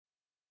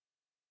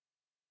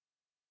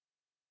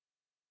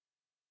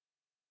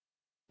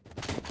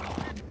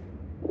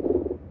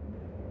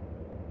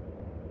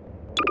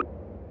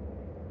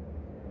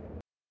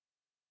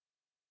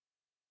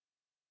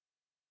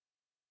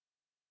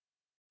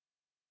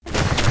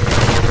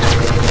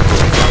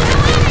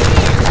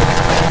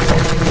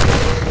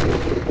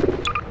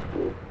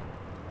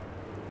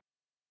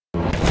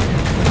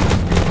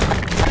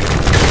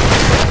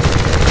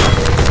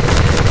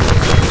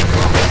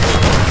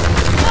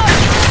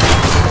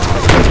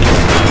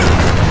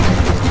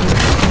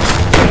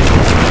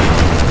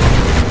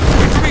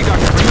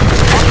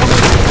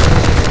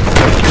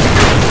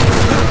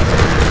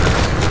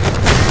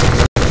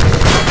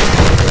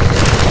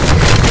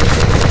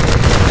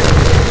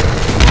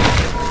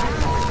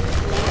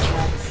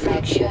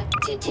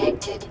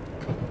detected.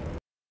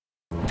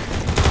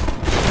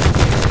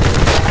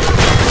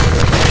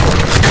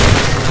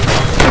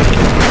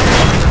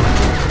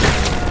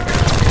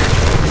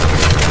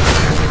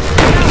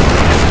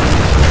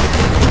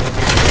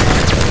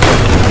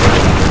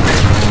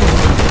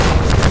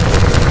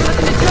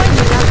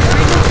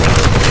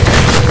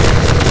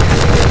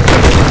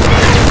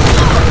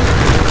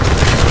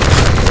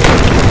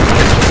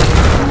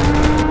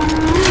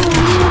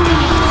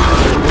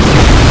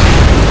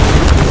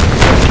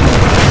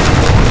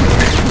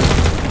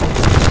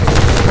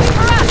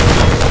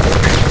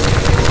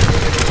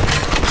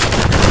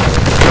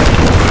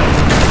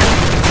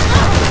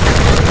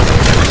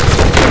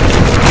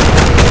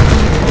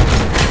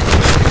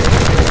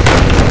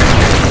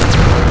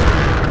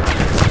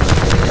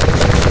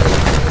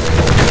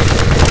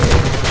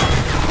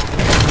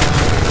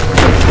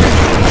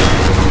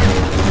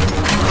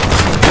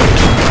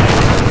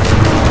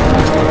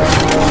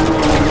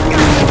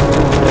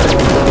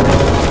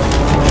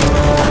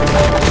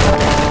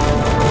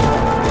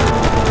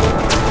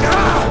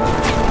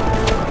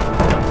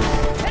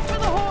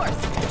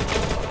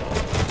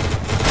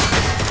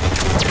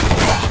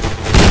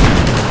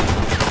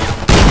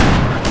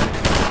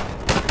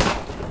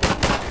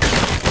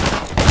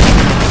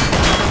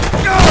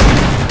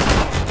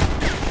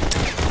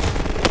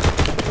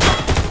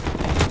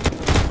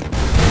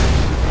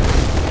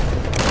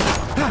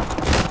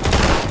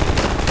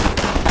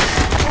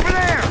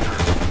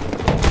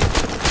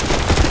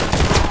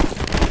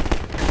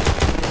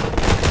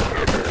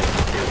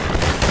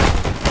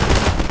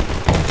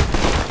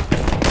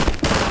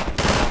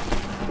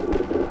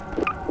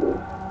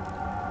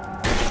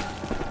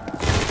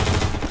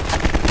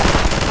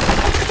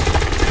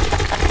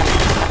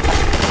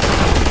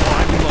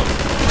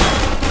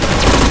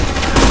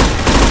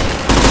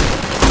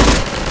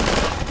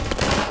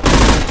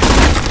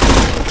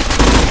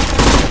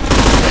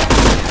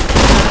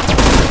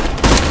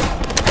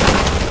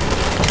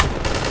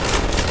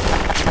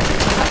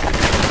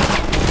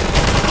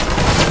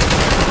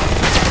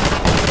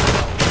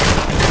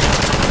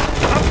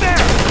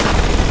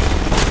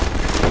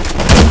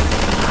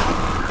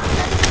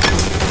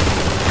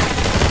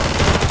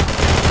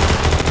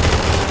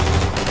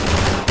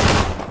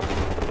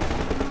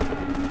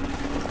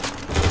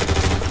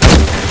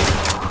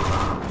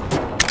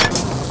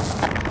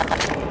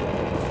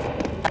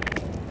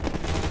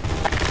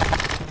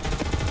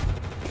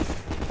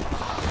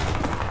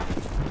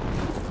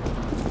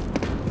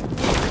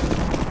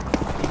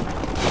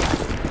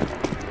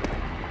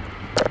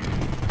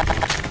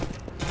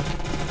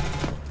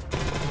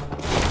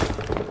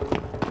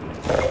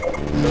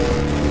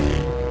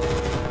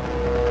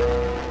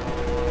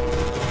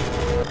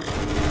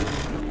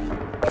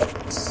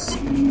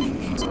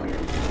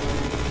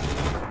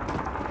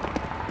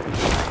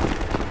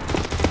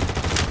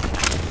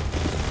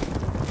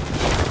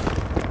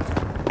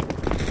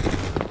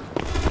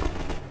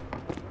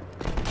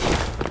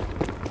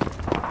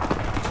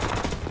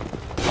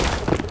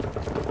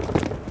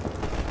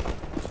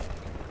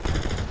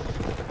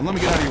 And let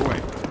me get out of your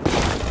way.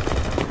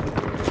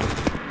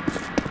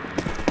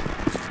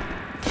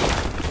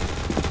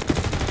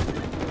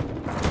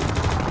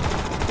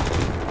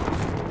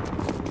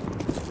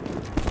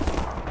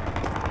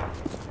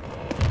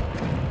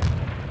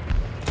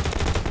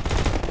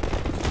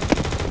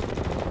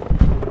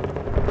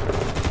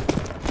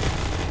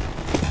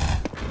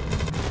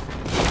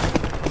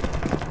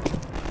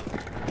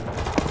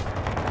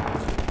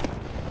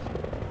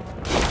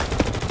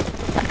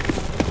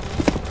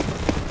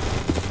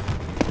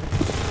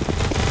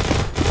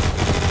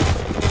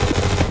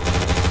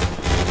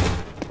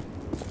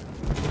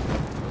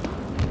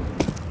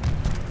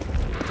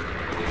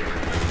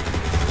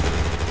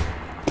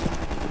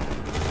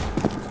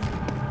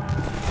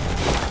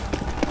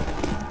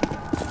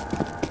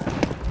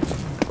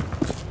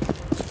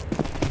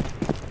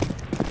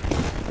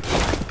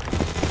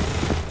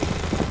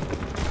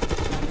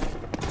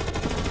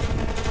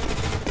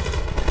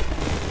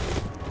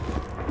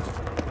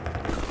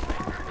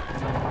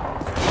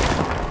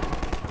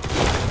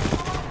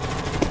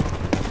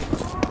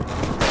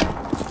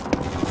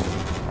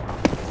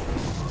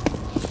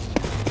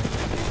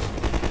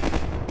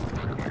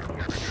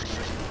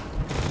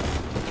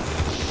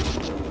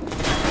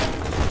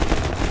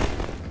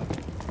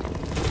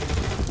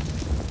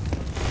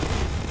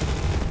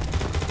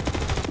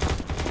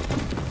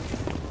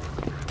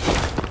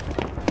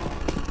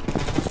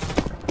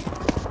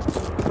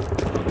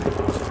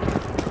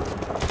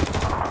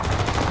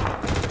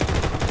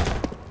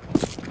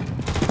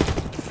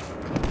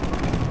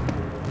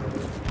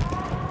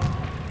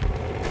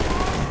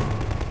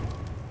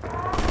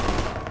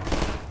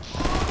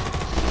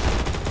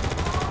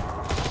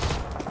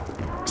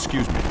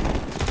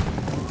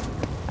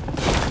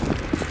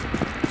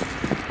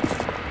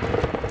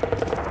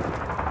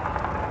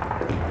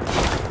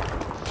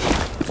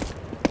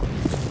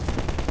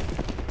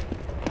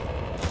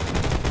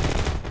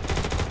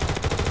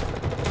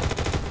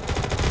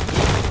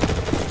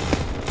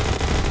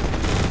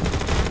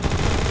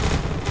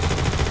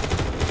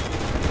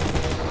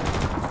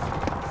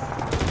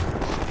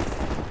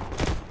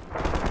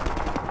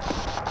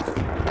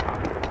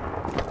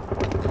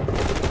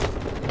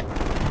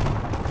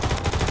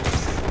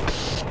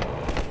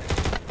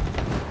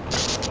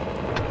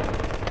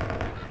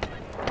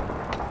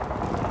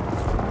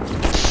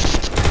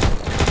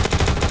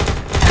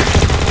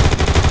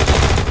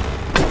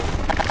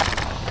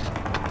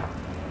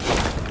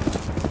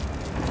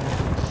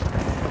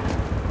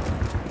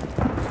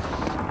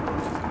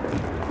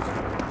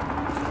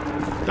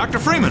 Dr.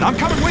 Freeman, I'm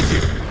coming with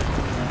you.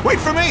 Wait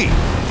for me!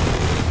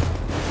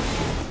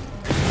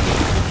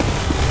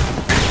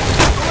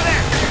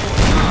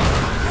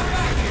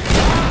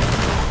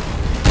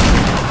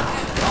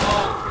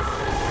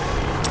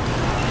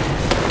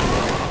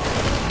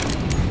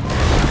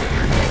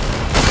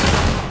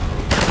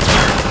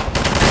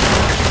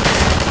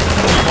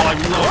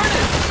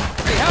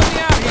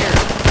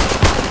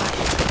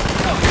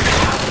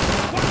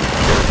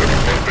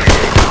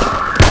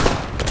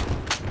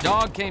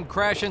 Dog came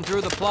crashing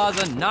through the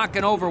plaza,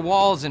 knocking over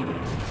walls, and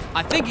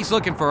I think he's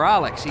looking for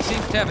Alex. He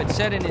seems to have it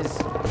set in his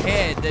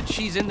head that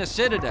she's in the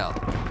Citadel.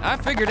 I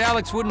figured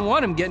Alex wouldn't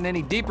want him getting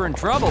any deeper in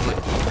trouble,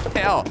 but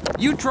hell,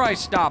 you try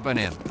stopping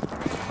him.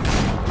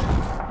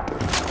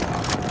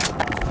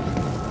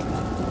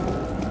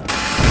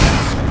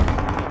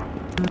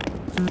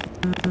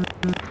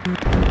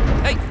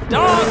 Hey,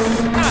 dog!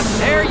 Not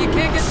there! You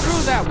can't get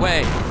through that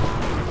way!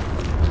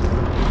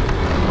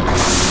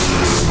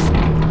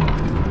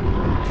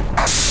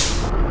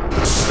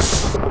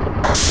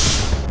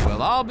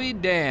 Well, I'll be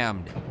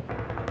damned.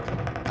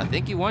 I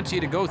think he wants you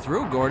to go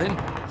through, Gordon.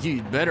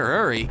 You'd better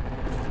hurry.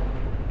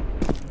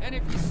 And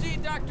if you see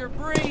Dr.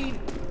 Breen,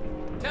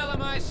 tell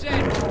him I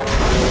said...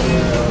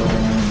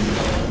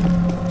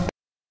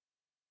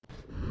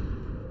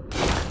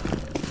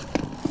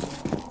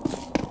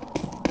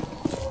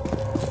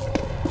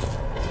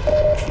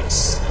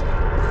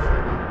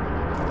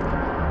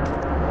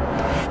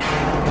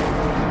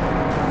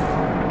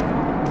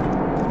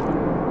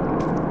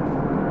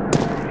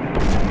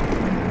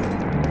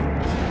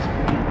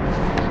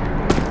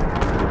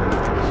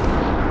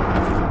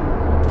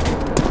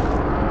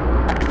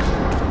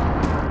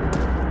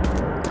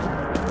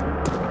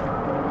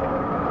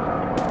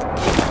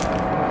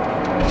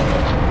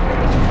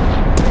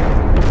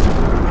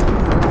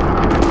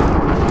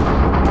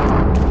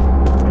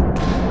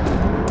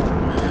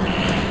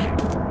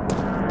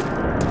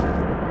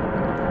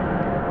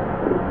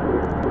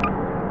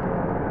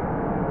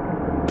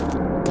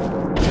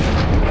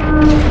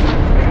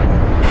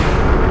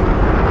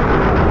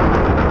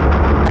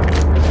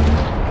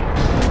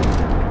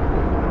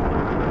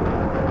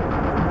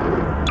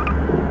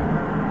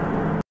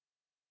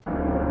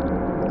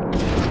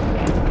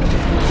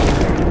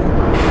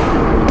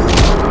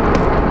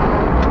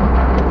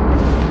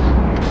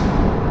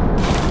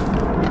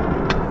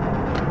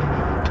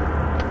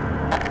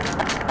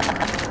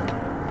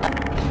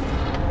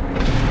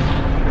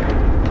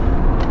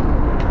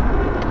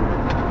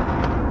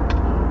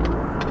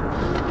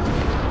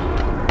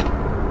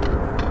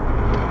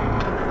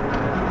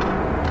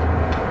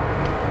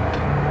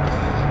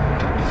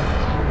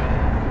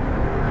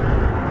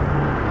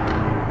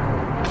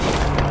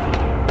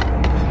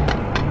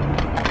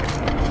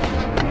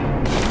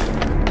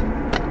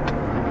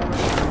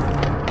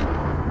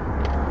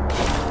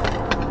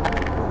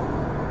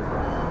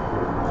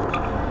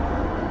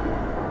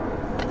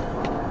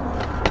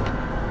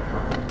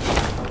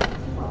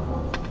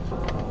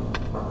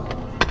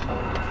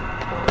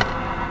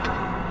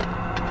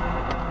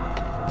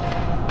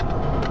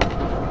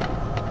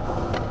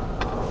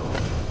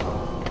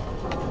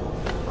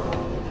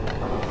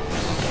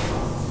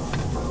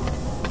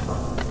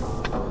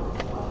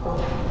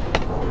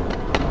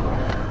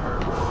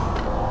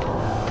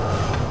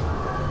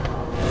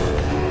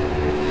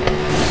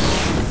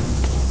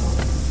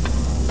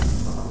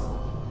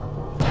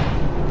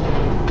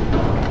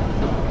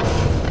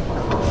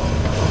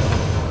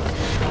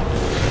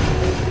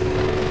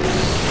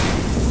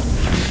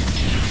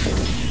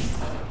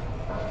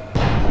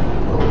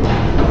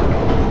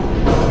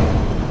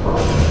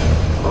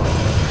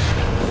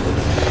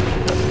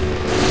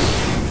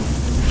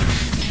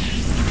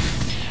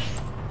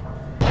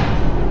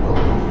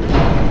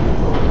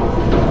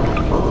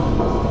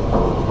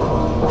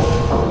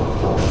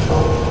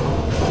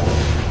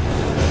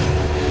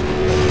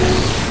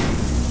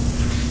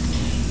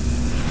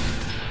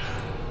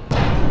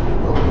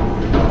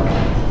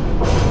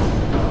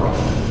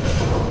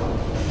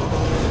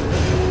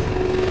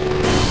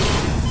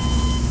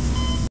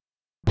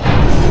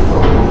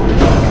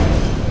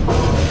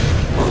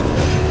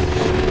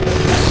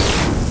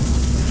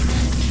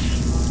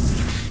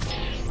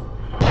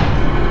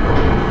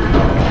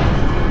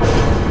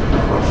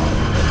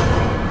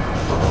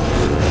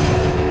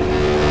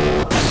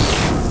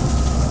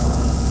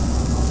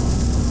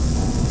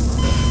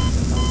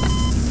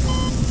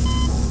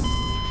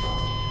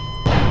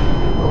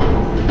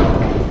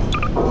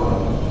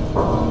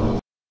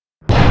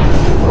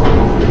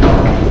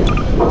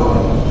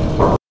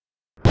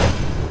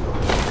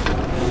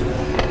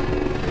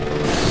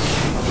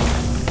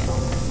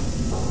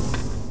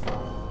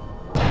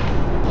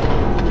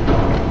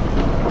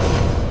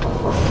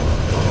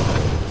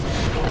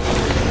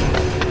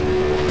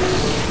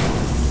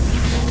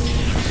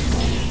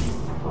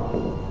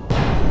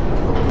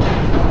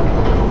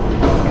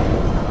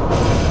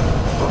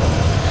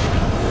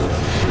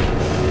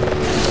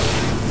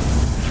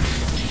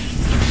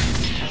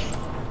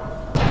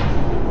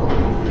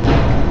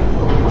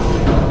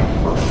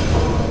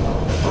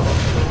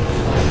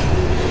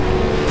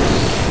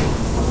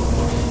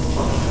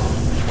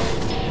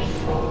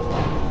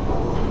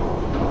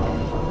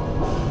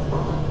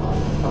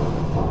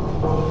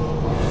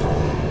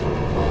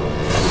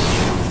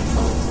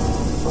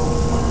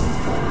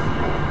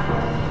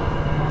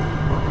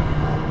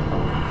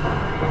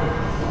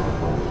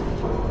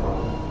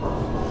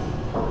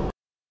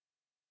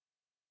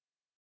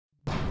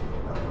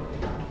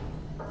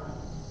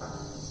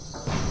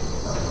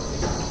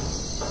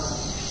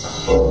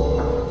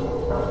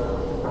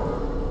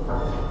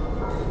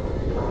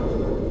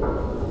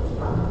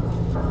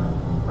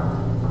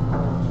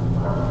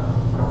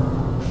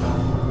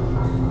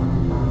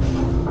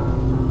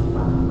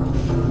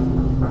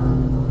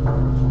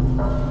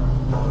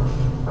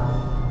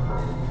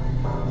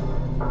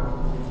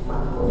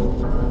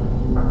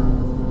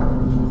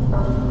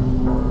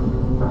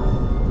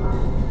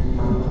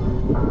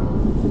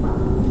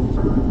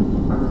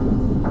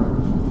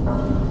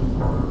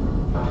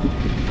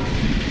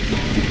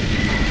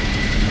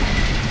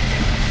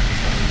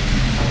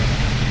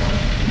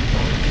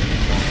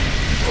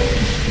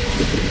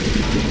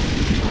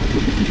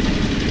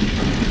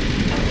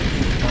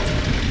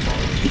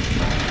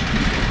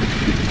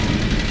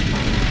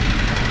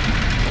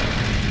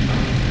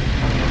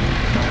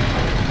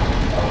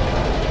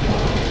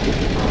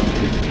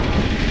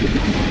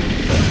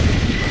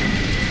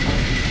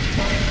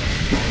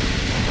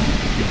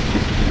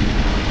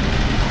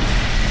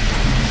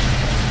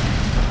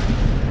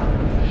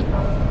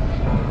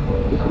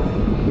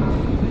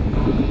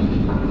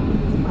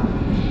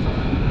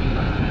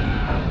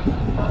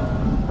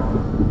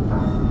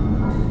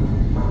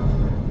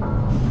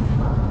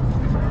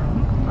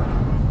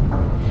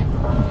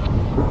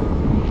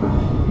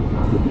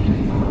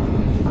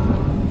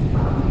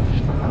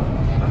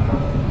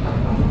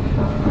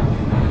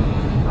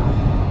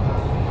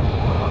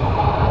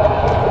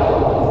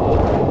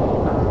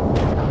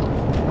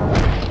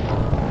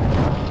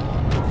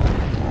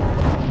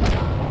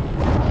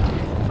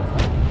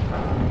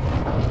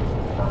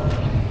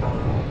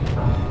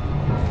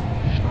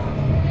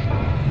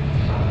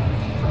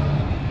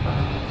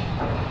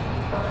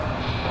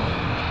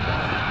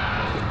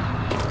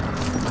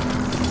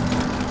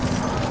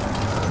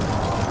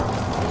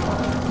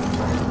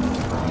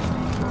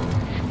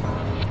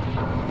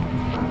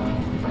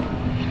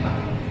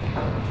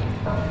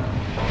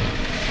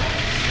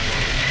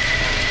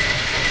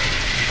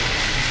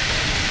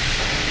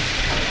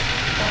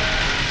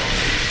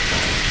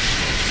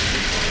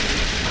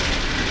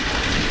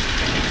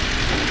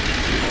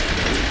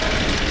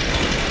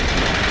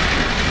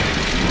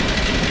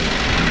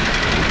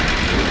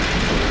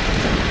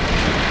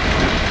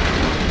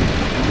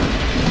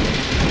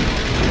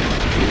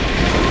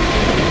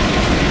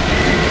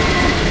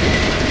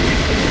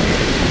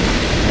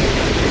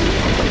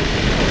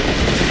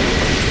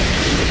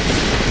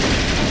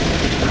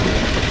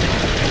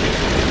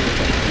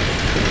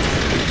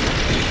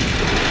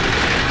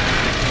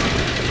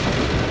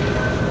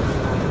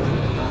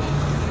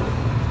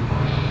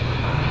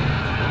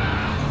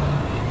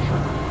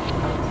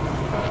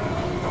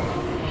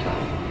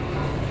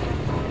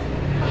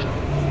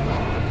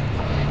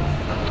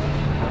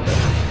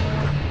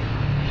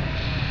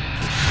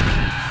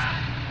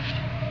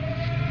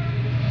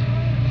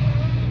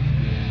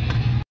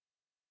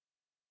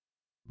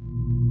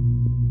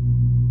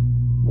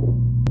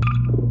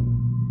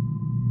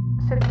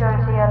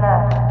 Security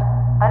alert.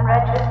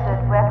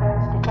 Unregistered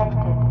weapons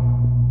detected.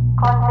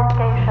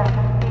 Confiscation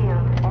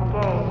field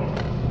engaged.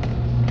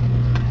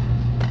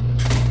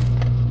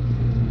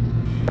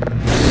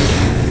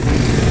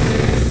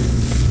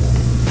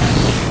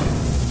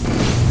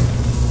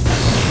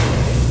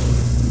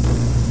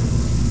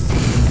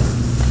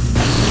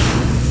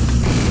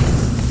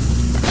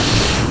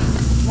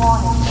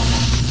 Warning.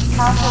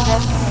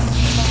 Counter-resonance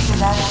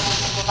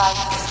singularity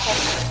device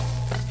detected.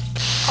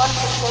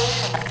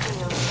 Confiscation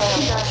field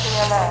security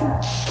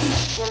alert.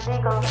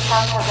 Illegal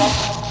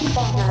counter-resonance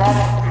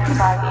singularity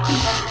device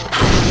detected.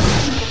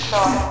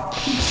 Deploy.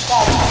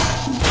 Status.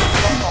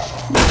 Reset.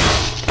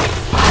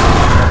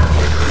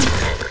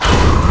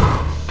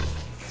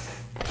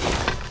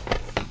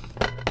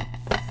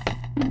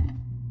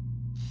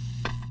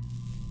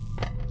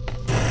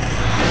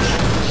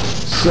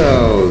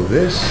 So,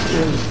 this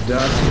is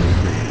Dr.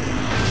 Freeman.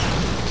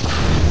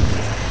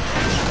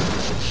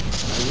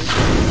 I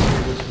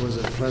wish this was a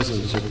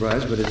pleasant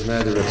surprise, but it's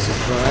neither a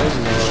surprise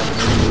nor,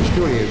 I'm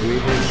sure you agree,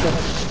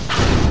 with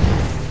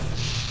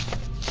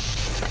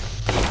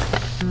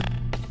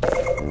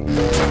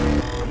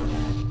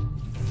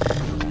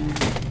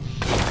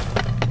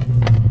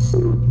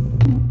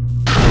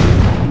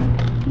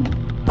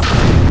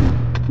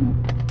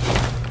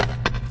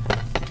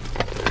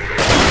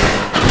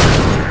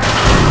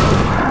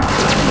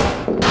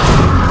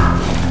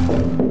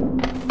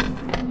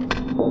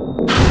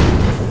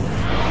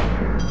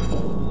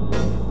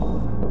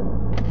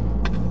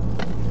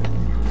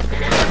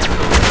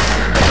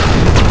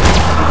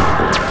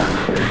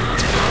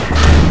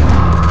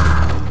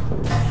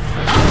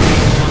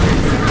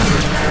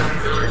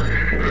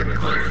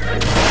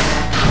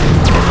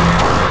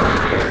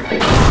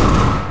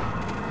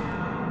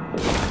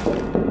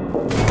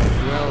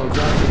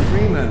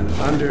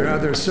under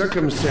other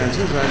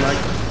circumstances, I like...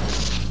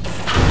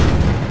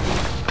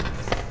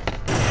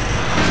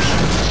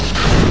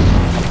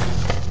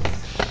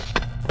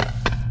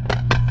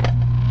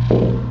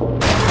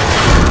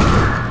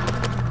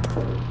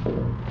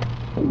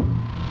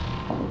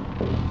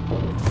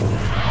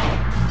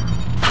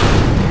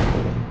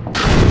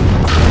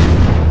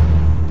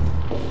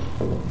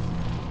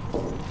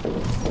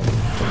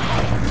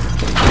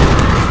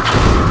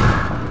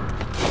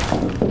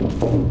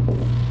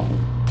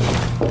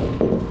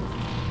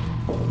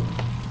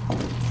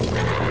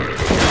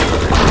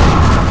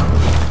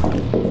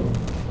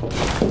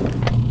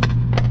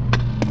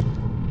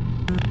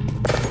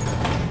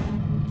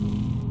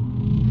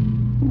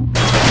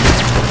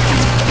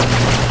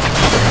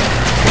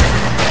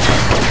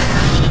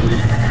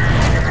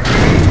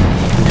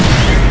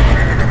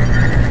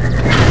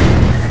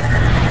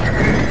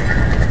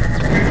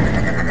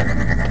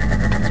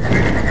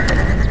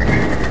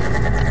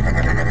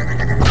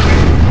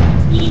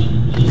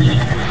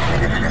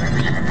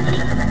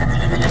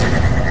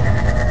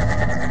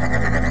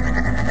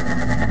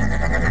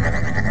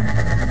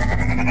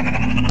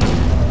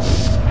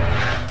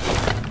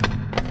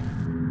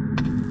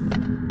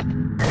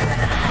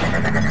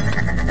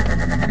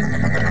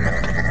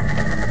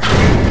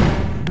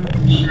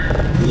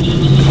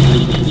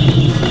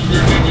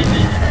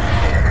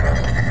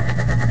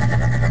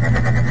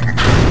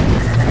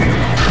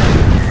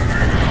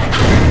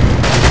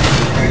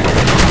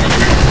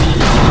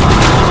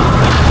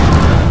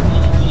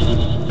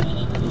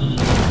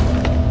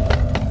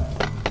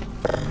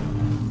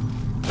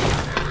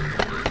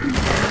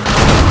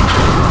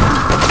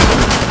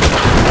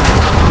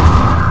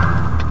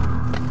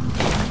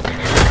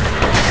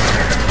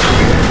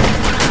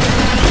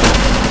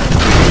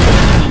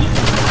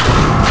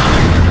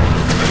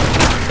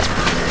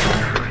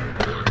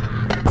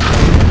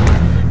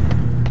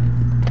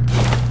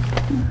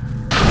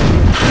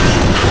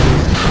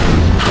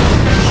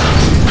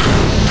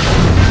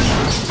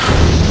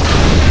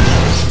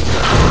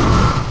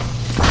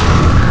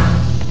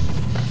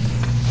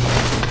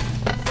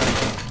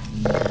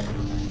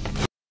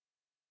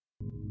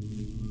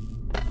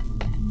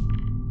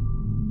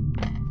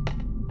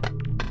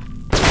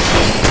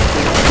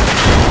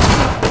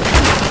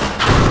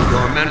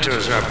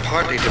 Mentors are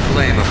partly to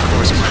blame, of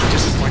course. My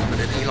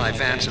disappointment in Eli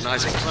Vance and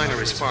Isaac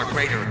Kleiner is far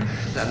greater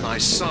than my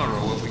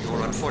sorrow over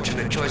your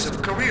unfortunate choice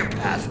of career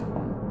path.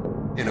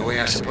 In a way,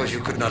 I suppose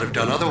you could not have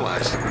done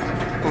otherwise.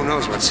 Who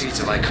knows what seeds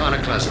of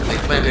iconoclasm they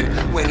planted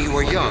when you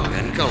were young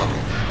and gullible.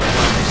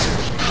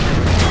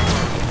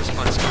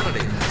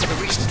 Responsibility for the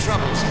recent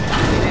troubles.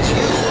 It is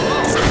you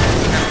alone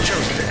who have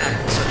chosen to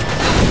act in such a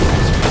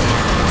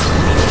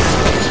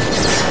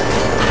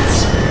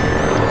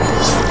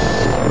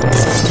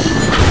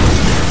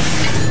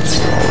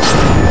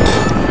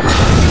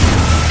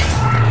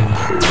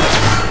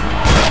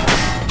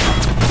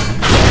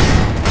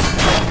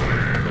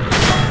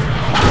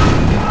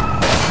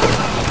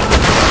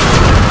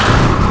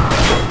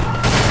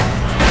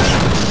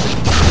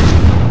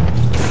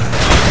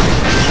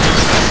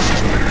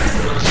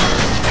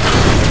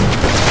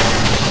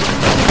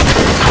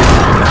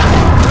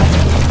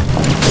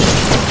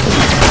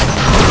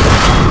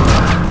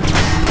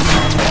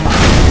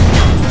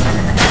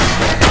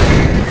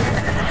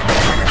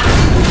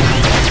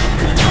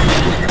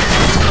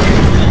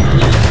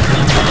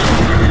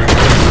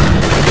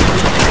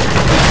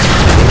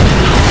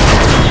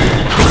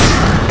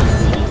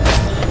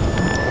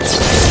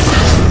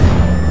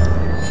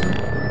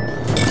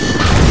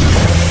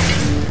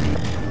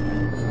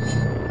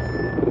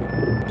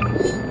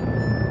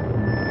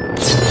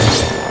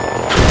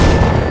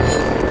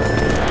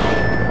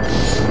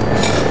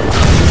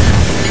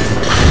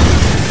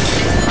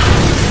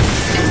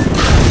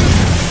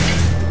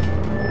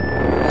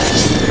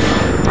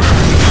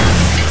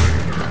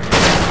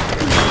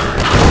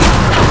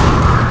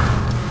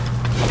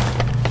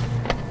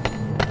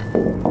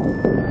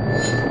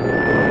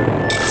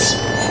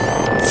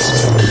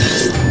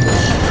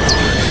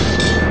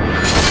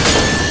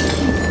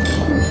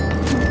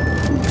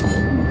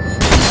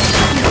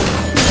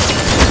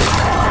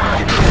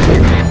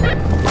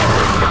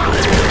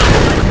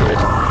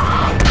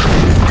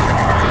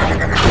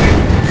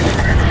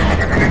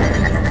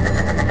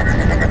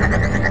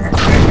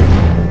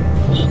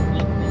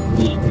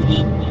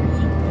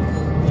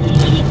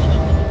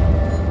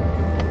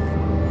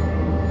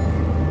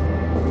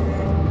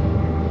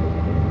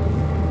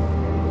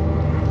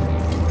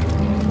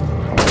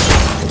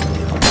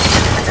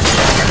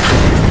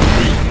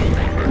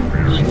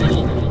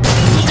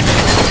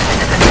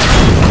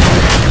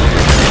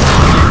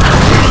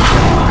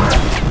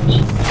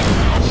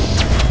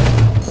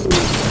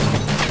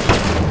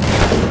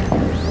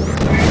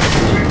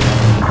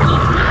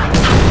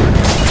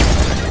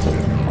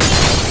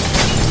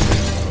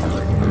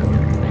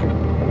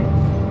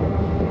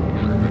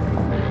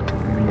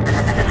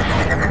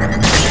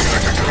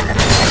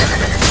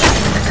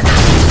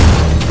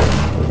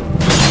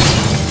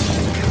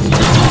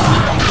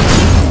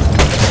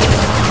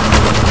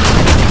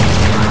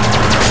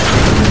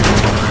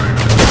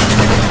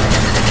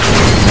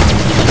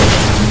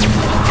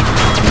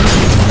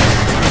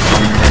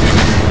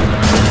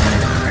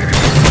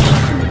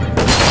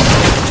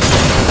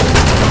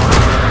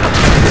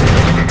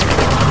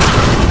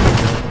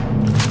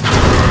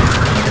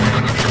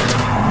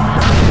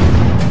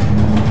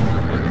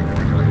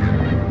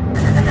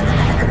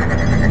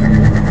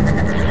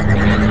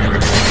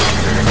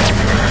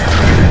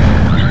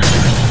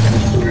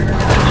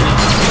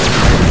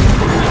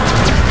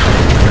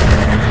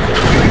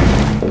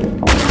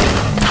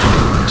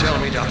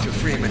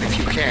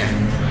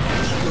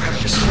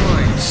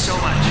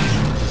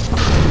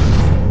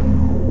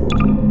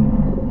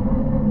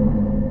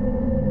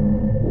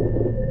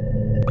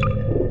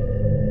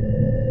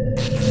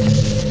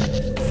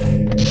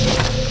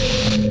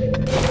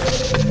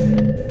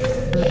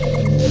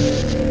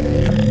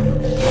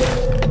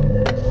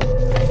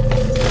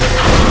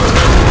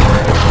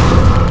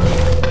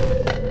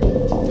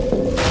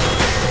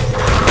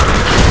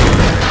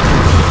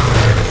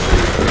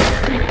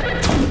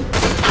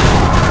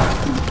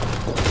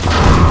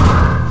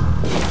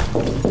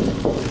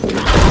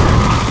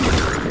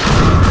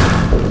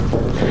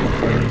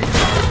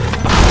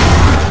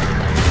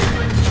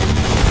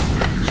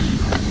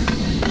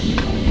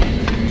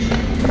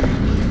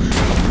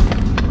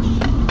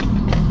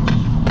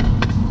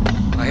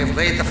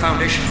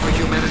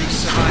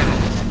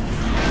survival.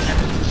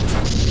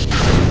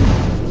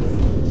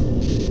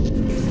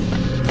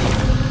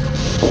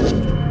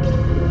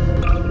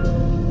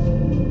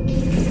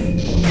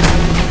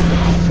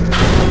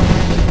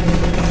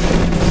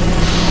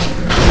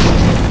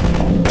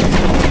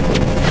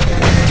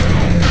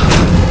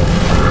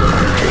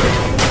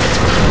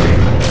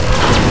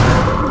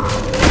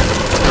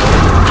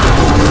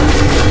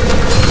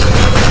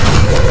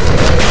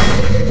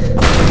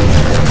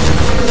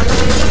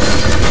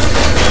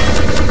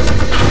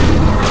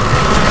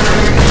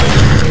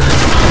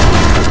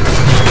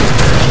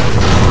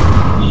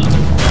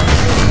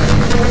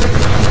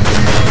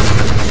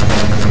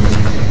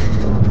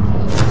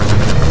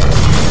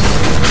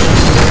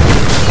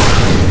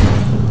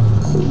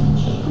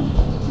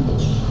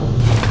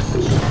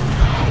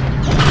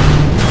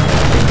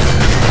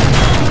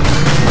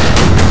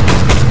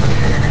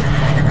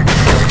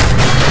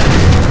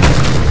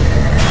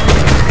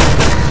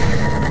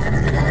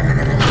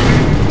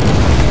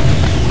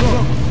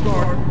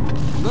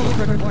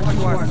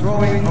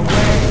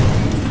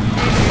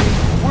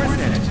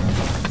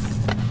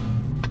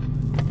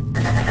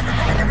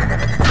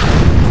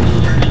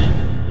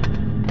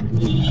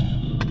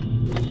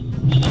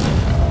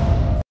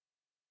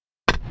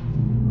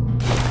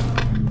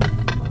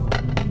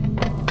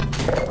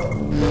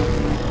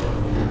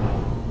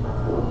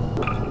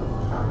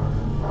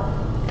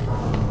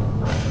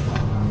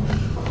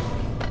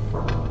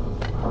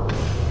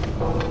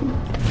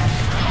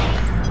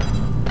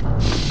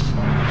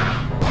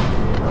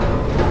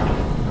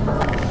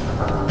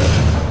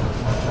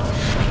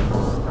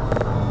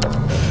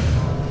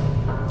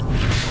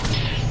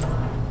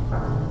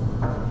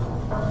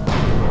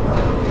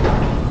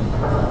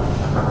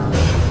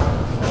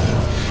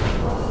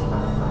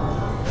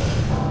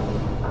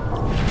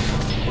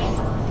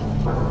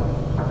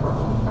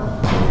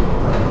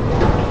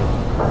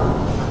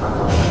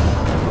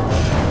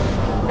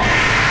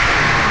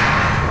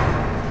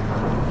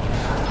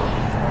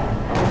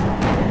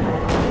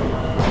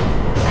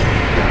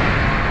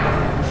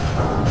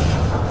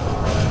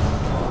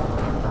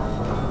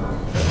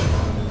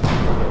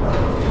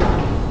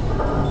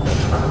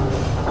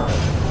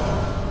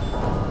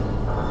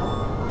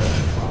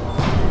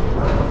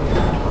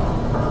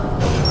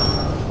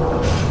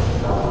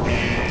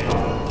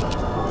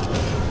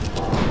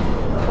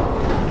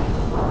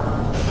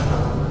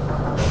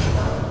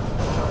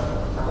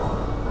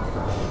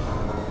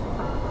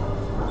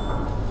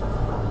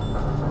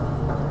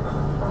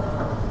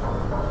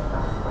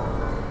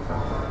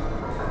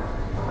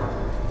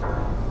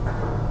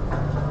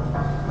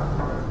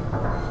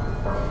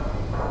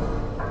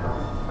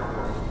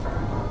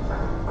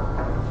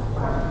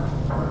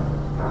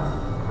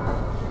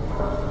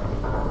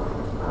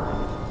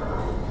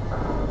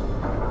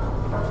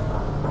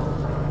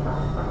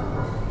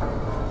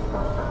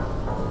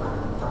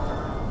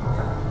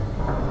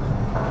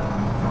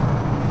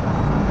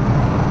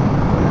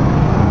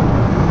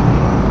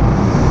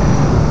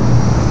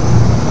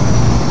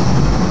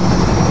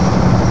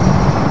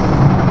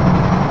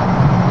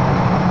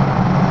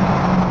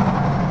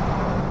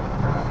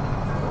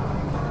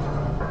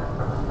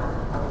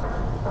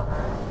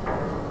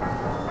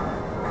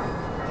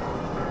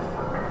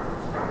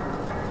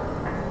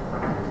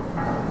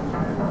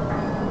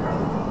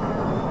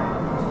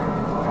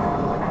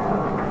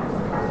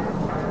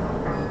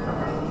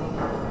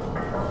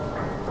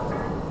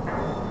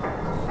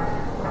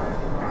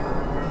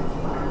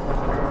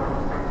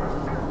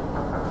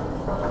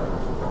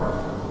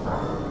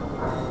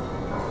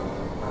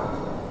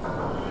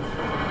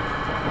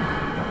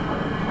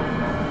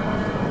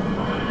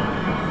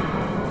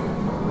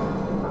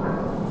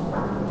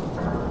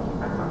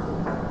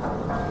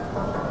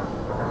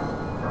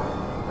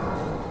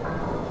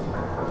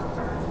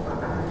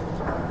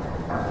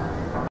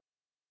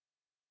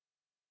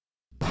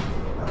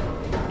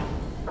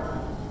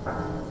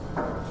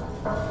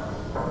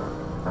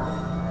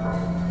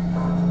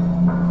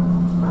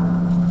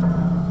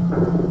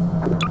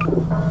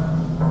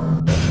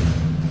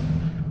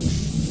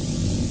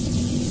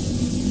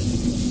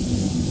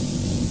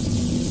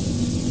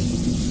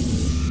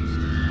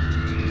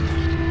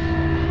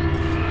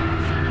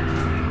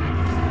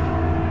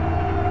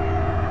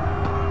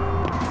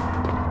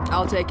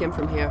 I'll take him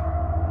from here.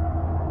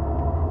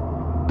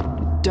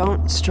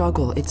 Don't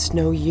struggle. It's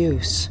no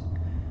use.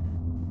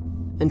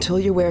 Until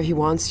you're where he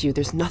wants you,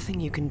 there's nothing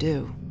you can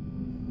do.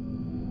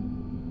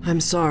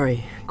 I'm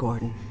sorry,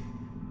 Gordon.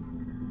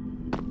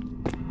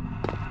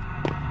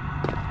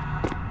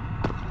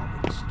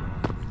 Comet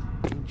star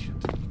with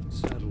ancient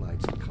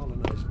satellites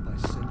colonized by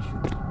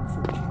sentient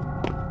Fuji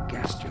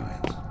gas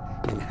giants,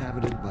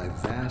 inhabited by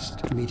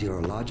vast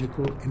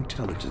meteorological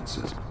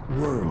intelligences.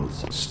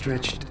 Worlds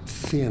stretched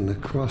thin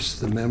across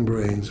the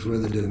membranes where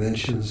the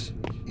dimensions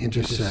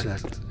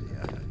intersect.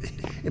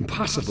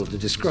 Impossible to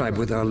describe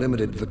with our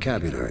limited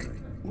vocabulary.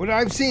 What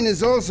I've seen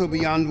is also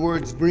beyond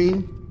words,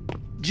 Breen.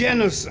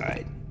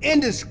 Genocide.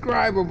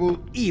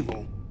 Indescribable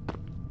evil.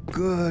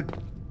 Good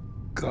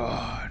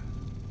God.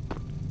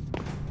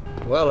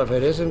 Well, if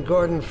it isn't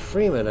Gordon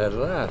Freeman at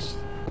last.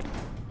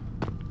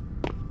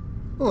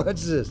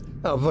 What's this?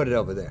 I'll put it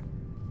over there.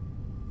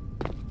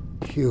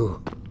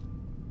 You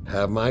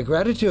have my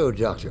gratitude,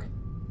 Doctor.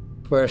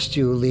 First,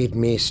 you lead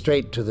me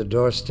straight to the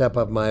doorstep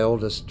of my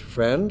oldest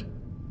friend,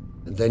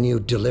 and then you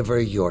deliver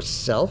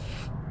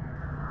yourself.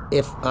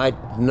 If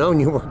I'd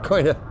known you were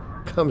going to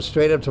come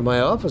straight up to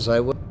my office, I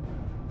wouldn't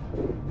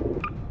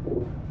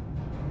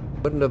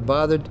have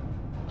bothered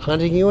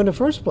hunting you in the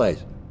first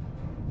place.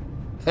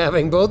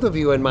 Having both of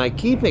you in my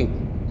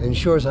keeping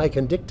ensures I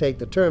can dictate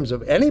the terms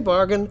of any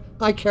bargain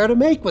I care to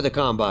make with the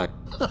Combine.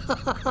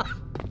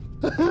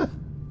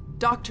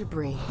 Dr.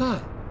 Breen. Huh.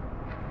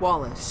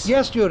 Wallace.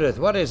 Yes, Judith,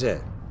 what is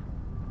it?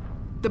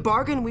 The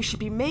bargain we should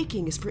be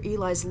making is for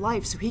Eli's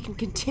life so he can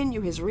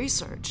continue his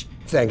research.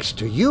 Thanks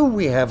to you,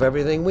 we have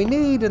everything we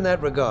need in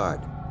that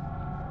regard.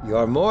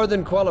 You're more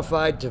than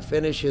qualified to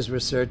finish his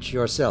research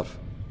yourself.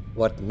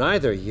 What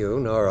neither you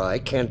nor I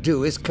can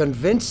do is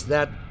convince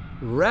that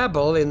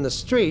rabble in the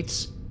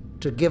streets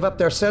to give up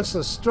their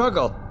senseless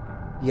struggle.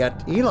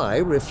 Yet Eli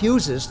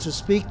refuses to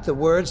speak the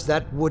words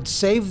that would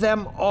save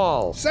them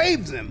all.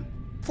 Save them?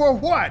 For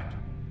what?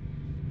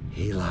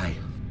 Eli,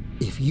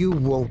 if you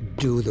won't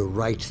do the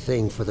right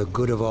thing for the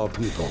good of all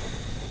people,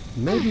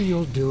 maybe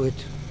you'll do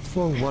it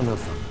for one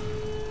of them.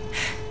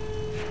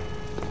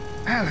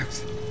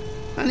 Alex,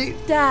 honey.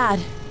 Dad.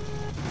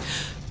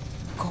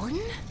 Gordon?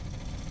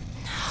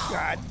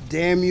 God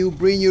damn you,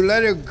 Breen, you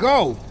let her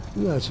go.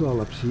 That's all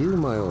up to you,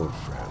 my old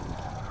friend.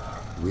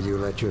 Will you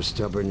let your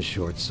stubborn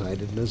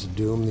short-sightedness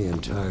doom the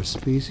entire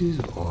species,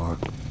 or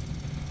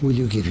will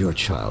you give your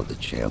child the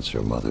chance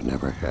her mother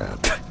never had?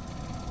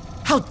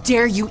 How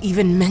dare you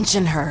even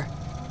mention her?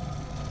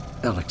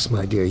 Alex,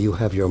 my dear, you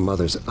have your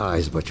mother's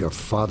eyes, but your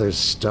father's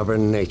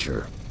stubborn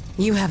nature.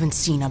 You haven't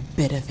seen a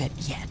bit of it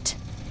yet.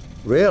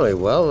 Really?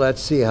 Well, let's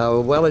see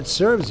how well it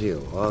serves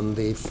you on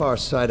the far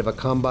side of a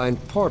Combine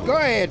portal. Go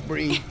ahead,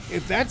 Breen.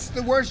 If that's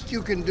the worst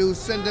you can do,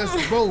 send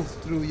us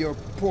both through your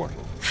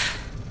portal.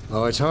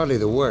 Oh, it's hardly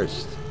the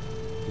worst.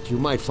 But you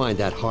might find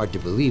that hard to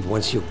believe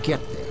once you get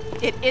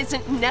there. It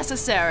isn't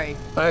necessary.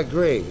 I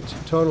agree. It's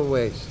a total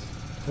waste.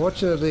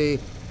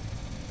 Fortunately,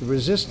 the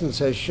Resistance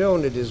has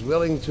shown it is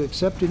willing to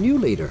accept a new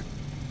leader.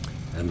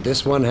 And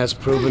this one has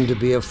proven to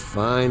be a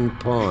fine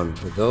pawn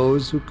for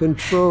those who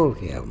control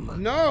him.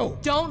 No!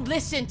 Don't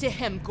listen to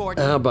him,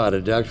 Gordon. How about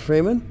it, Dr.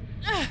 Freeman?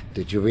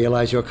 Did you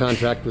realize your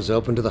contract was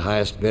open to the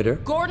highest bidder?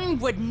 Gordon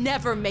would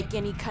never make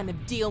any kind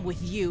of deal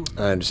with you.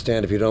 I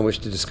understand if you don't wish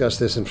to discuss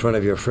this in front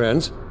of your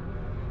friends.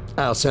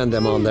 I'll send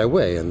them on their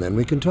way, and then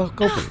we can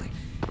talk openly.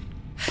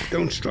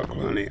 Don't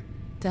struggle, honey.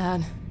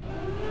 Dad,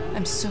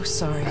 I'm so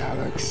sorry.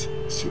 Alex,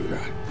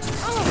 sweetheart.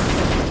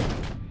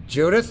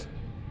 Judith,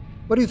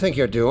 what do you think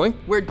you're doing?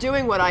 We're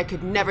doing what I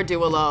could never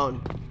do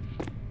alone.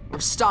 We're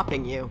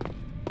stopping you.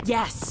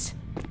 Yes.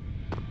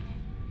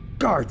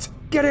 Guards,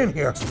 get in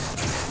here!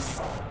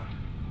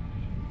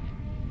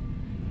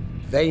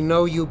 They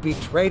know you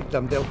betrayed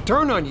them. They'll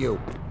turn on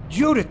you.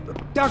 Judith,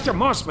 Dr.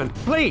 Mossman,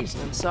 please!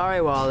 I'm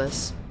sorry,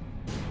 Wallace.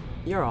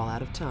 You're all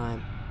out of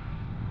time.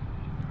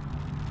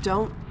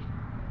 Don't...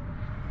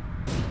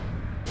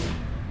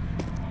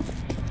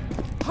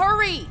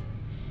 Hurry!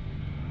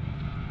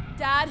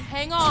 Dad,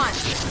 hang on.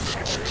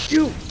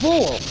 You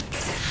fool!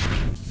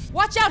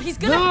 Watch out, he's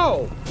gonna...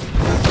 No!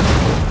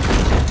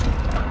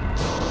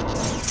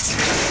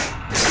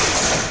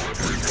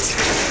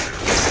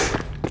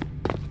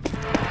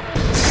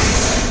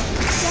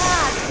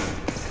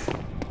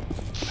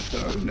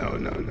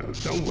 No.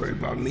 Don't worry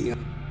about me.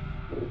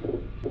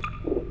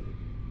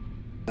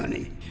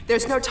 Honey.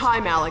 There's no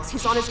time, Alex.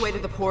 He's on his way to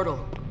the portal.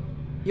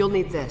 You'll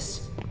need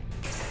this.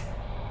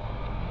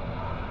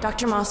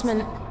 Dr.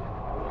 Mossman,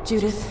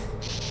 Judith,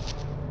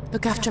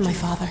 look after my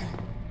father.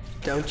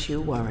 Don't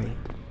you worry.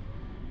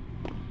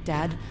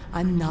 Dad,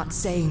 I'm not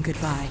saying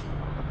goodbye.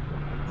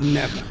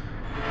 Never.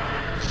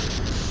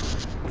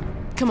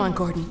 Come on,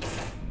 Gordon.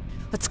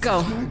 Let's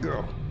go. My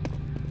girl.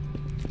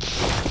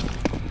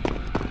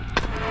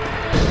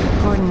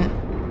 Gordon,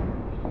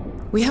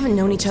 we haven't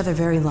known each other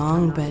very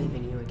long, but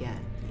Leaving you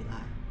again, Eli.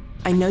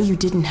 I know you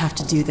didn't have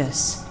to do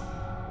this.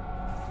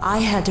 I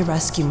had to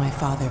rescue my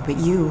father, but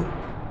you...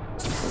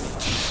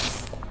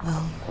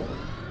 Well,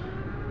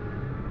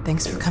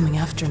 thanks for coming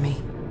after me.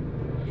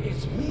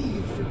 It's me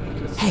you should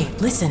be. Hey,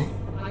 listen.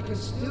 I can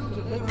still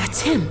deliver.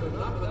 That's him.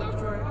 Not without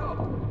your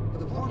help.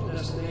 The portal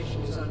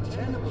destination is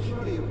untenable.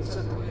 Surely you can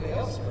send the way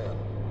elsewhere.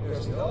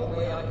 There's no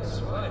way I can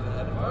survive in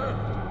that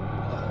environment.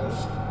 The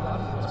host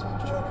body must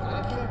be choking.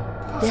 I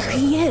can't. There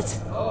he is.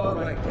 Oh, all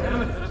right,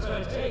 damn it. That's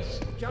what it takes.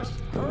 Just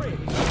hurry.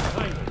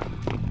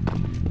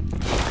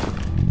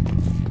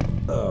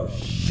 Oh,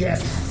 shit.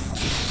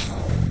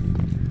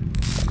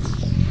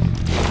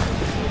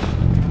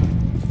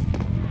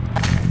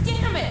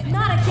 Damn it,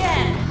 not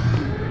again!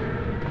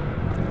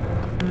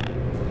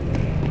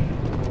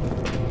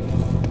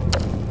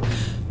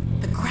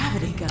 The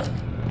gravity gun.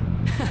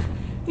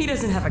 He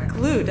doesn't have a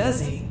clue, does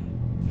he?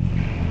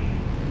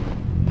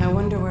 I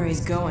wonder where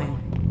he's going.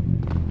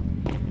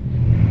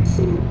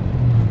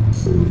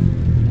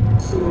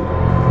 Oh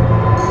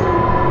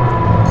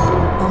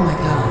my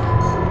god.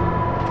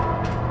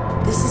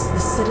 This is the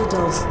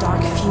Citadel's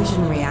Dark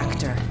Fusion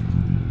Reactor.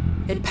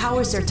 It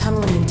powers their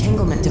tunneling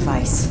entanglement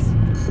device.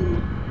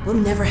 We'll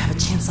never have a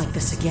chance like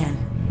this again.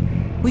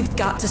 We've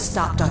got to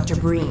stop Dr.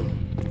 Breen.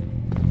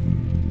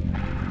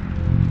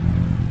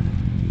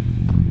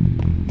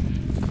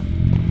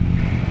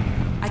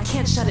 I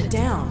can't shut it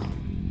down.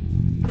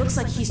 Looks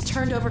like he's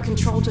turned over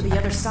control to the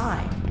other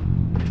side.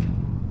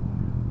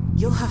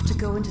 You'll have to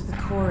go into the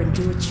core and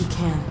do what you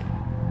can.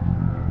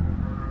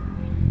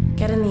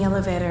 Get in the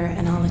elevator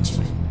and I'll let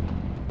you in.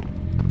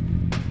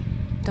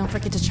 Don't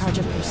forget to charge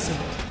up your suit.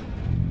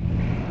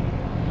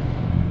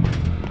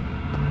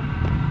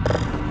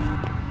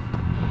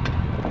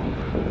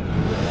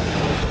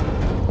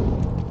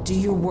 Do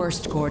your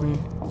worst, Gordon.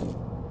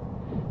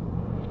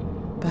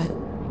 But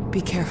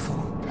be careful.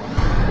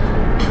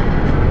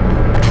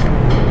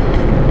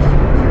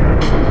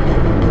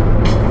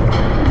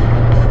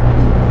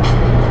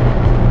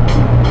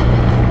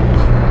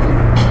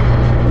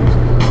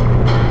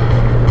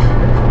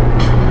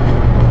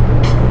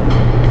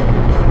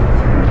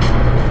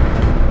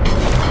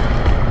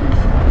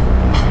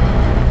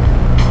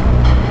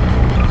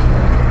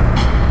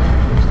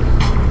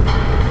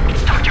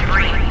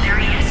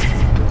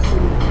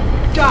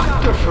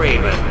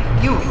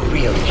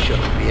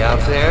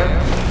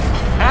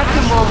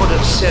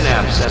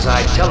 As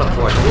I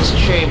teleport, this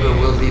chamber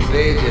will be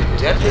bathed in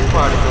deadly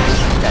particles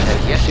that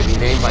have yet to be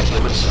named by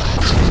human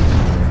science.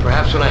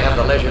 Perhaps when I have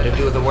the leisure to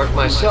do the work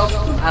myself,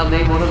 I'll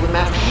name one of them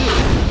after you.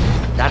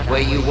 That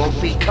way you won't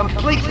be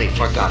completely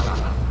forgotten.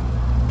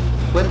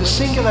 When the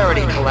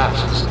singularity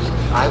collapses,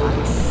 I will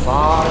be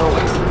far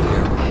away from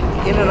here,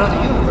 in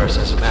another universe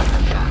as a matter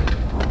of fact.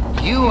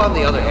 You, on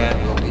the other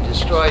hand, will be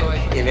destroyed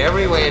in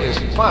every way it is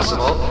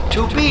possible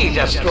to be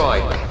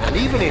destroyed, and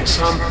even in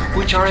some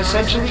which are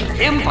essentially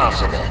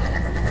impossible.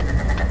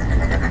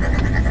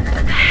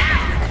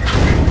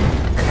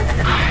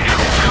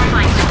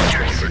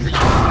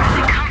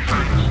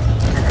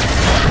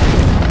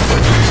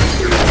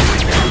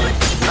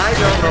 I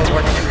don't know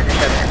what you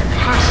can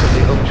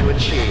possibly hope to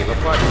achieve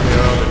apart from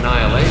your own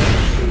annihilation.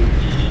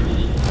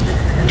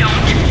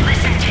 Don't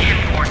listen to him,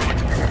 Gordon.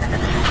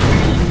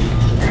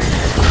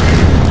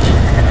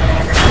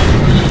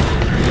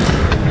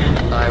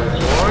 I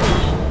warned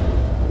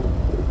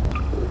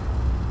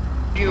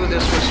you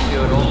this was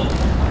futile.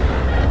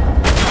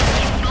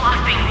 He's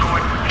bluffing,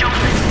 Gordon. Don't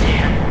listen to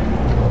him.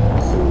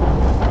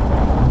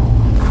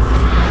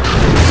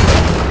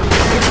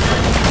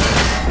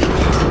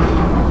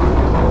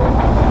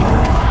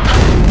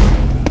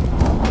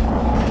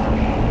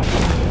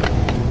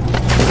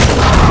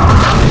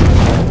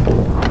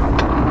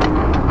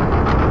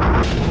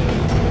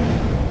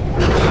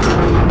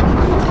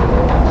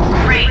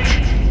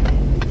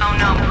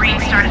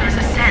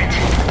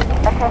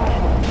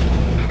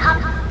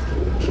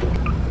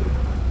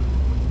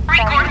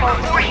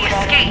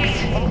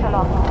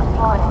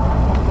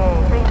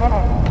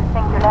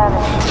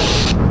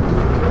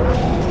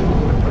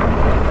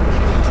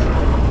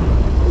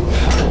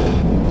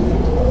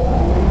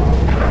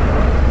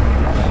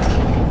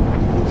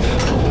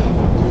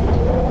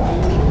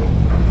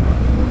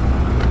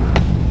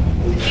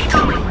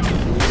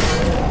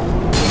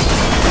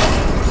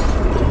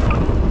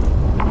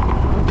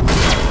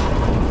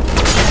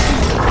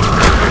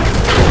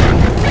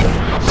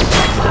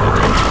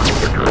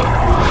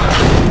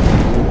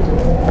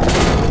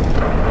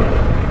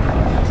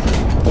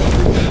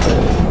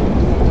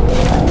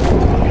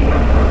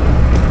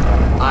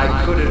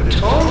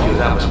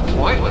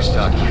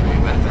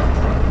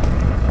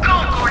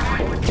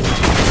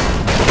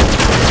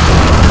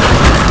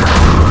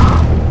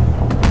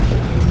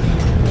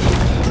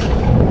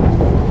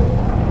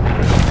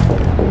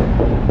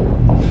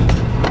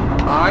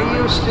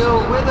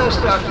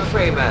 Dr.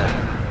 Freeman.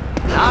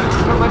 Not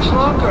for much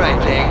longer, I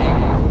think.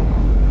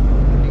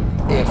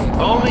 If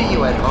only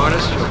you had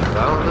harnessed your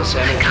boundless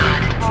energy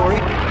for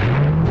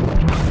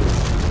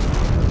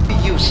a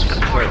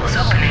useful purpose.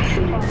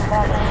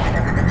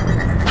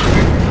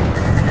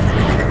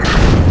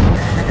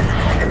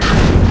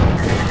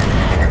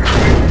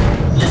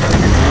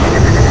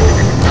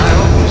 I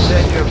hope you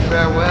said your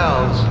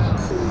farewells.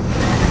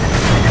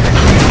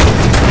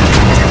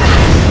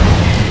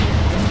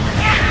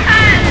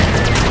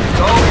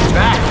 Go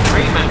back,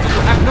 Freeman. You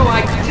have no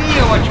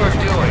idea what you're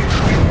doing.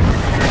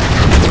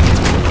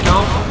 You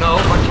don't know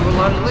what you will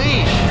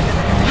unleash.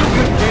 You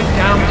could bring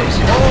down this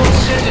whole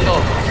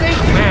citadel. Think,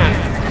 man.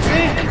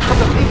 Think of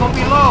the people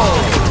below.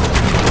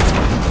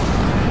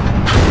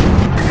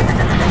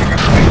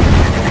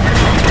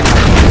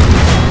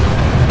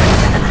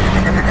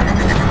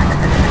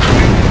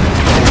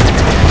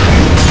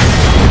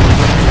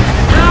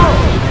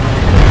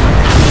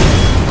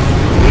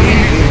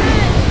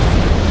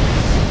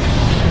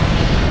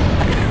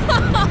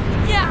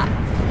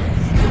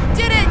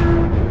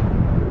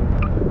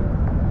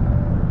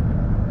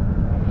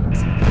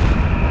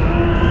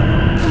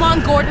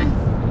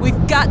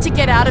 To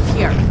get out of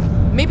here.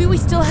 Maybe we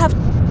still have...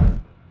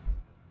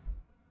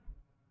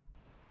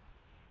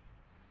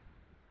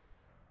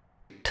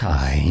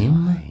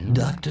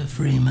 Dr.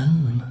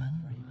 Freeman?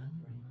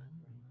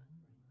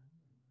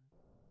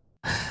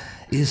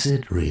 Is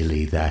it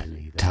really that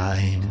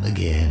time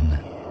again?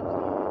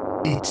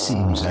 It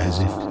seems as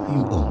if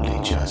you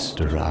only just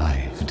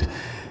arrived.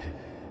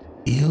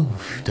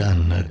 You've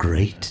done a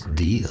great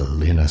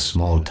deal in a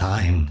small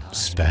time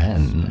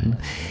span.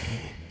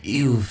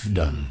 You've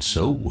done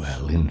so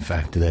well, in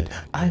fact, that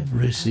I've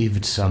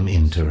received some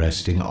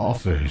interesting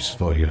offers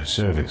for your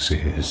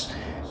services.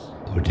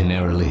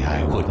 Ordinarily,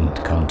 I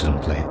wouldn't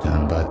contemplate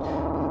them,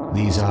 but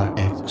these are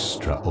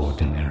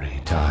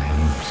extraordinary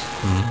times.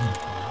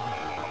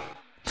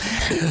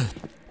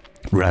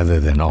 Rather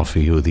than offer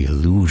you the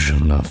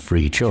illusion of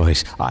free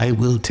choice, I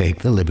will take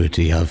the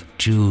liberty of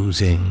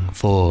choosing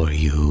for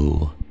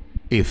you,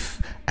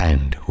 if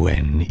and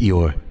when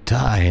your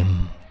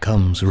time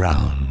comes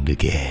round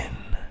again.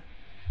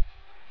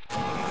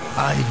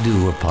 I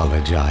do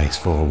apologize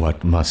for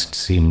what must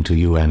seem to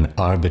you an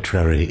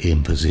arbitrary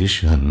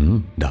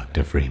imposition,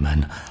 Dr.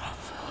 Freeman.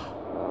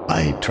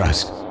 I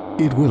trust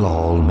it will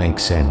all make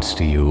sense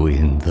to you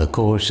in the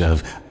course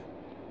of...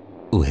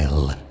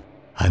 well,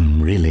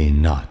 I'm really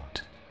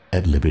not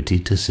at liberty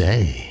to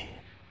say.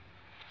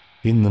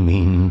 In the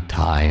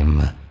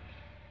meantime,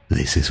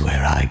 this is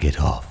where I get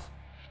off.